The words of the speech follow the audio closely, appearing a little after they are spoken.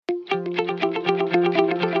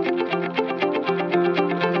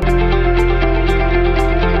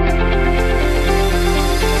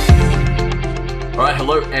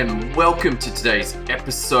Hello and welcome to today's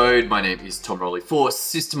episode. My name is Tom Rowley for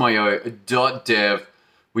System.io.dev.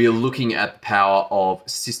 We are looking at the power of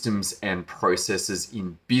systems and processes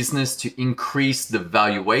in business to increase the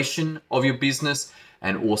valuation of your business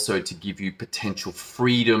and also to give you potential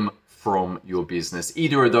freedom from your business.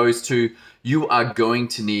 Either of those two, you are going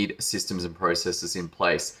to need systems and processes in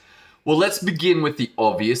place. Well, let's begin with the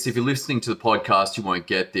obvious. If you're listening to the podcast, you won't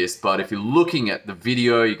get this, but if you're looking at the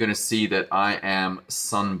video, you're going to see that I am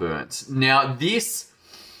sunburnt. Now, this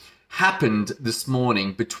happened this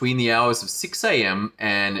morning between the hours of 6 a.m.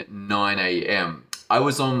 and 9 a.m. I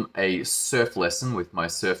was on a surf lesson with my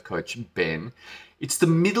surf coach, Ben. It's the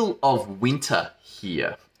middle of winter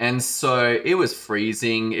here, and so it was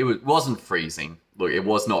freezing. It wasn't freezing. Look, it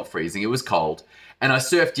was not freezing. It was cold. And I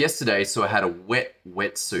surfed yesterday, so I had a wet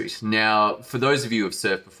wetsuit. Now, for those of you who have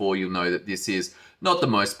surfed before, you'll know that this is not the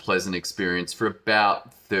most pleasant experience for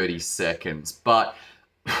about 30 seconds. But,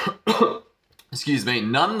 excuse me,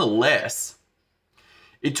 nonetheless,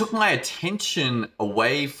 it took my attention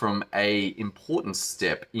away from an important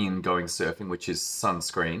step in going surfing, which is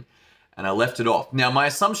sunscreen, and I left it off. Now, my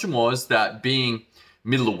assumption was that being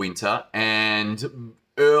middle of winter and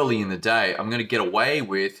early in the day, I'm going to get away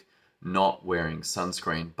with not wearing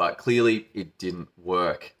sunscreen, but clearly it didn't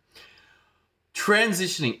work.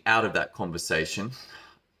 Transitioning out of that conversation,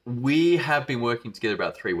 we have been working together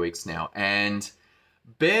about 3 weeks now, and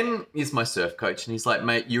Ben is my surf coach, and he's like,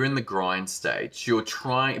 mate, you're in the grind stage.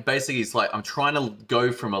 Basically, he's like, I'm trying to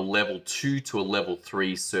go from a level 2 to a level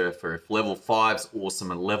 3 surfer. If level 5's awesome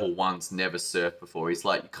and level 1's never surfed before, he's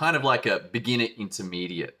like, you're kind of like a beginner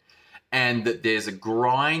intermediate. And that there's a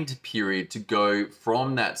grind period to go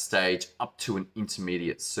from that stage up to an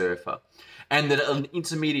intermediate surfer. And that an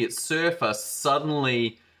intermediate surfer,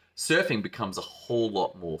 suddenly surfing becomes a whole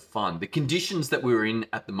lot more fun. The conditions that we're in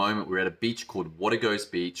at the moment, we're at a beach called Watergoes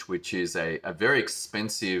Beach, which is a very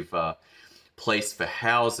expensive place for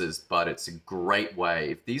houses, but it's a great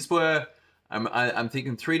wave. These were, I'm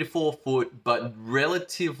thinking 3 to 4 foot, but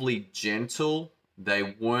relatively gentle. They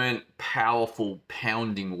weren't powerful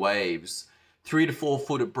pounding waves. 3 to 4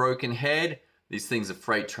 foot at Broken Head, these things are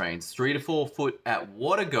freight trains. 3 to 4 foot at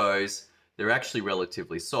Watergoes, they're actually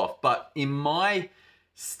relatively soft. But in my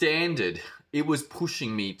standard, it was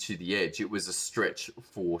pushing me to the edge. It was a stretch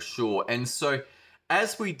for sure. And so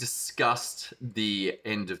as we discussed the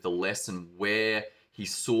end of the lesson where he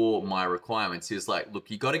saw my requirements, he was like,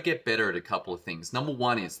 look, you got to get better at a couple of things. Number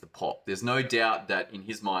one is the pop. There's no doubt that in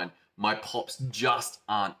his mind, my pops just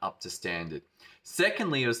aren't up to standard.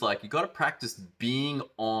 Secondly, it was like, you got to practice being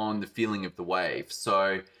on the feeling of the wave.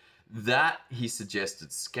 So that he suggested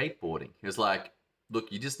skateboarding. He was like,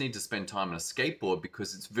 look, you just need to spend time on a skateboard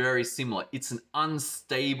because it's very similar. It's an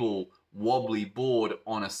unstable, wobbly board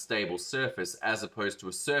on a stable surface as opposed to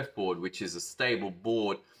a surfboard, which is a stable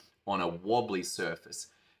board on a wobbly surface.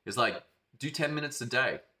 It's like, do 10 minutes a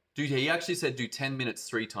day. He actually said do 10 minutes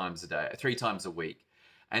 3 times a day, 3 times a week.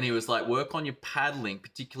 And he was like, work on your paddling,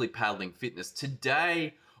 particularly paddling fitness.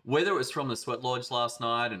 Today, whether it was from the sweat lodge last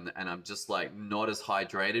night and I'm just like not as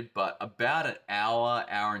hydrated, but about an hour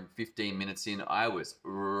and 15 minutes in, I was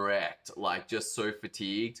wrecked, like just so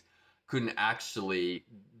fatigued, couldn't actually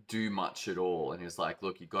do much at all. And he was like,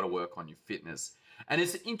 look, you got to work on your fitness. And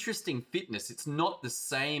it's an interesting fitness. It's not the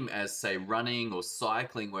same as, say, running or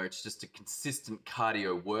cycling, where it's just a consistent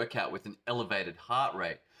cardio workout with an elevated heart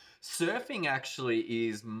rate. Surfing actually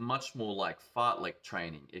is much more like fartlek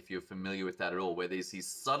training, if you're familiar with that at all, where there's these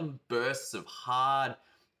sudden bursts of hard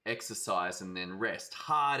exercise and then rest,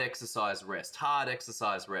 hard exercise, rest, hard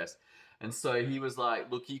exercise, rest. And so he was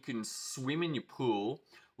like, look, you can swim in your pool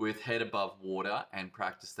with head above water and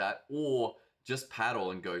practice that, or just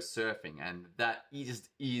paddle and go surfing. And that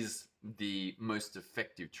is the most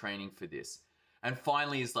effective training for this. And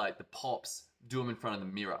finally is like the pops, do them in front of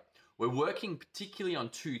the mirror. We're working particularly on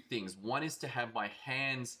 2 things. One is to have my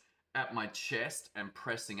hands at my chest and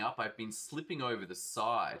pressing up. I've been slipping over the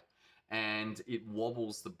side and it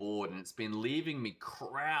wobbles the board and it's been leaving me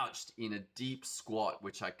crouched in a deep squat,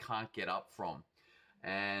 which I can't get up from.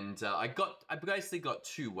 And I basically got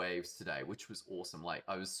 2 waves today, which was awesome. Like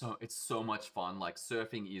it's so much fun. Like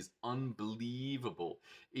surfing is unbelievable.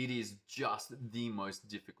 It is just the most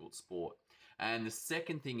difficult sport. And the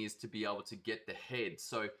second thing is to be able to get the head.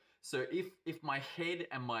 So if my head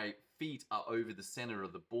and my feet are over the center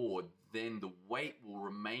of the board, then the weight will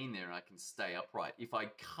remain there and I can stay upright. If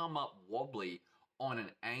I come up wobbly on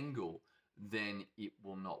an angle, then it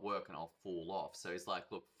will not work and I'll fall off. So it's like,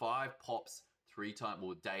 look, 5 pops 3 times,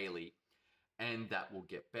 well, daily. and that will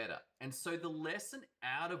get better. And so the lesson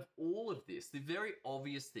out of all of this, the very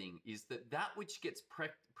obvious thing is that which gets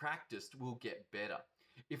practiced will get better.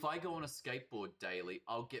 If I go on a skateboard daily,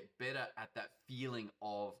 I'll get better at that feeling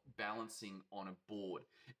of balancing on a board.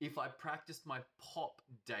 If I practice my pop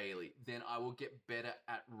daily, then I will get better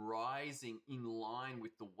at rising in line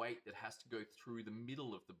with the weight that has to go through the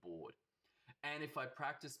middle of the board. And if I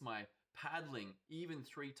practice my paddling even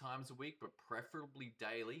 3 times a week, but preferably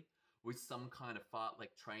daily, with some kind of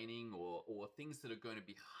fartlek training or things that are going to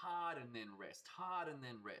be hard and then rest, hard and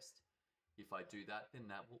then rest. If I do that, then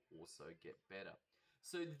that will also get better.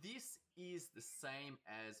 So this is the same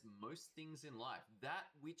as most things in life. That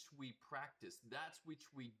which we practice, that which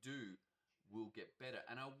we do will get better.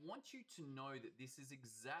 And I want you to know that this is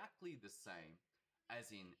exactly the same as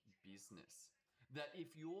in business. That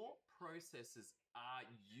if your processes are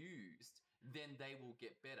used, then they will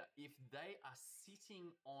get better. If they are sitting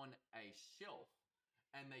on a shelf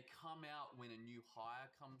and they come out when a new hire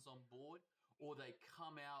comes on board, or they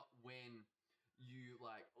come out when you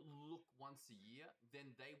look once a year, then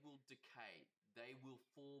they will decay. They will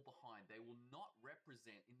fall behind. They will not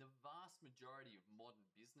represent, in the vast majority of modern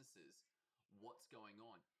businesses, what's going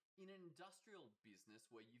on. In an industrial business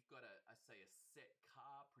where you've got a set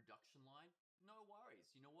car production line, no worries.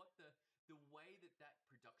 You know what? The way that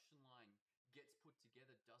production line gets put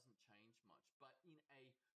together doesn't change much. But in a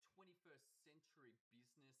 21st century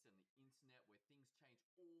business and the internet where things change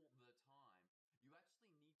all the time, you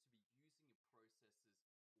actually need to be using your processes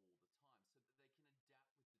all the time so that they can adapt with the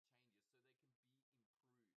changes, so they can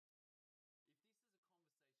be improved. If this is a conversation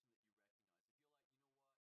that you recognize, if you're like,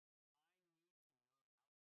 you know what, I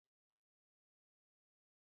need to know how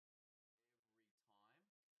to get every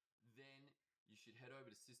time, then you should head over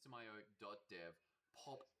to systemio.dev,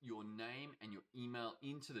 pop your name and your email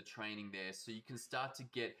into the training there so you can start to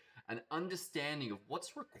get an understanding of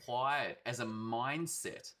what's required as a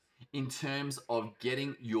mindset in terms of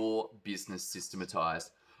getting your business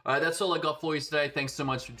systematized. All right, that's all I got for you today. Thanks so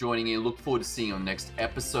much for joining in. Look forward to seeing you on the next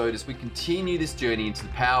episode as we continue this journey into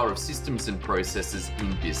the power of systems and processes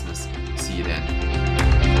in business. See you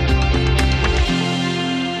then.